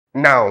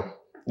Now,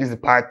 this is the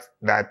part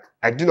that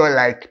I do not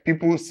like.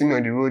 People see me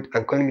on the road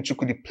and calling me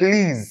CHUKWUDI.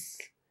 Please.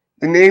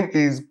 The name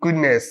is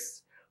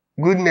Goodness.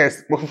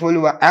 Goodness. But for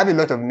follower, I have a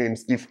lot of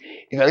names. If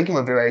you're looking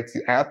for variety,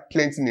 I have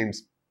plenty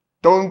names.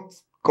 Don't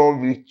call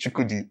me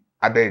CHUKWUDI.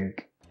 I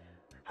beg.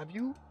 Have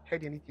you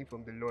heard anything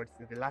from the Lord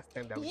since the last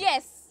time that we...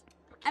 Yes.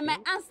 And my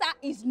answer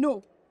is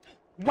no.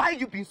 Why are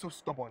you being so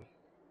stubborn?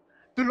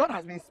 The Lord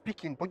has been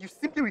speaking, but you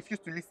simply refuse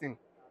to listen.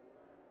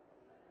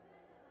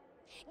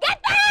 Get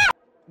out!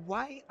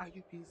 Why are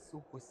you being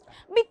so hostile?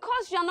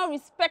 Because you're not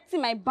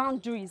respecting my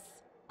boundaries.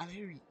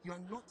 Alheri, you are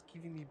not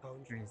giving me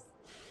boundaries.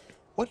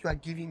 What you are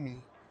giving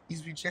me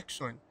is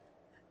rejection.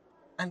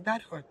 And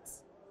that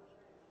hurts.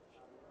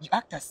 You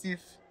act as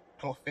if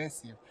I'm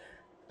offensive,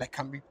 like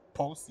I'm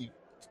repulsive.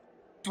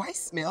 Do I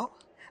smell?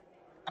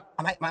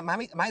 Am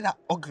I that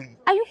ugly?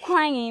 Are you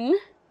crying?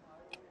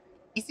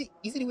 Is it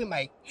the way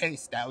my hair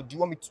is styled? Do you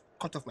want me to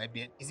cut off my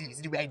beard? Is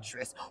it the way I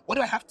dress? What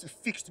do I have to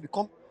fix to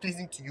become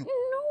pleasing to you?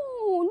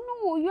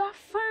 No, you are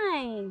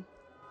fine.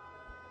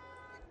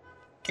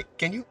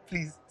 Can you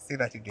please say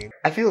that again?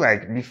 I feel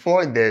like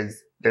before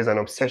there's an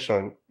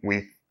obsession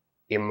with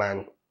a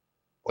man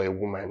or a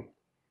woman,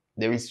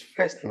 there is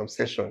first an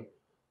obsession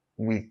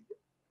with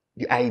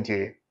the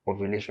idea of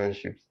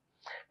relationships.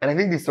 And I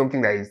think this is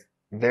something that is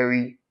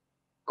very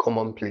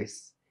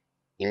commonplace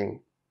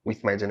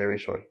with my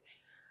generation.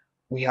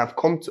 We have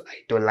come to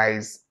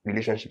idolize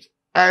relationships.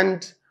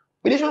 And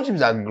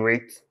relationships are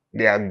great.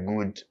 They are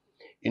good.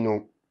 You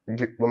know,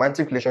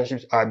 romantic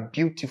relationships are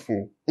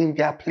beautiful in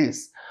their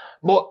place.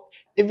 But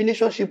a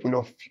relationship will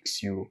not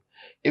fix you.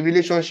 A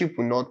relationship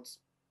will not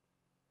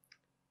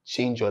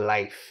change your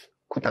life,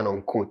 quote and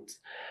unquote.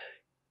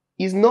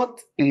 It's not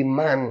a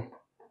man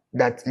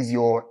that is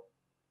your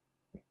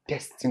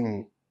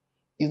destiny.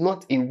 It's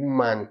not a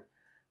woman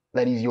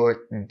that is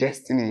your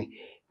destiny.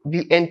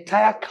 The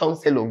entire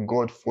counsel of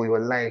God for your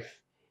life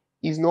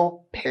is not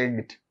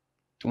pegged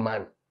to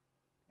man.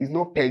 It's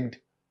not pegged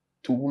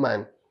to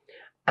woman.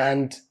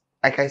 And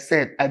like I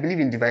said, I believe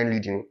in divine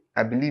leading.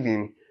 I believe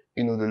in,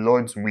 the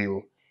Lord's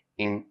will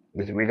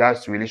with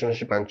regards to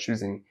relationship and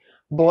choosing.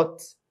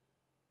 But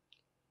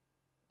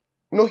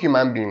no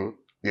human being,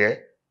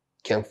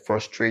 can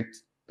frustrate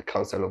the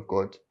counsel of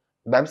God.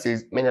 The Bible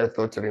says, many are the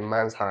thoughts of a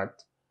man's heart,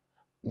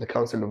 the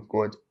counsel of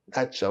God,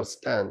 that shall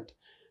stand.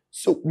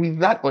 So with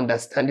that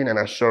understanding and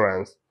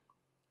assurance,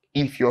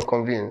 if you're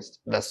convinced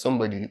that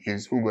somebody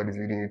is who God is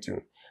leading you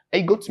to,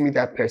 and you go to meet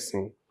that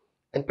person,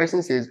 and the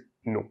person says,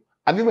 no.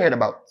 Have you ever heard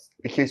about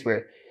a case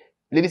where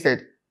the lady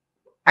said,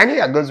 I know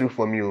that God's will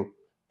for me.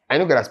 I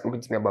know God has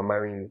spoken to me about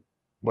marrying you,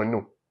 but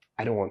no,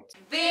 I don't want.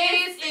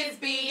 This is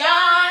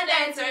Beyond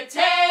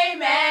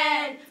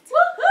Entertainment.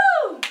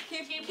 Woohoo!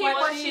 Keep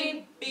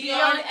watching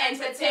Beyond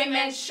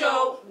Entertainment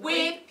Show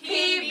with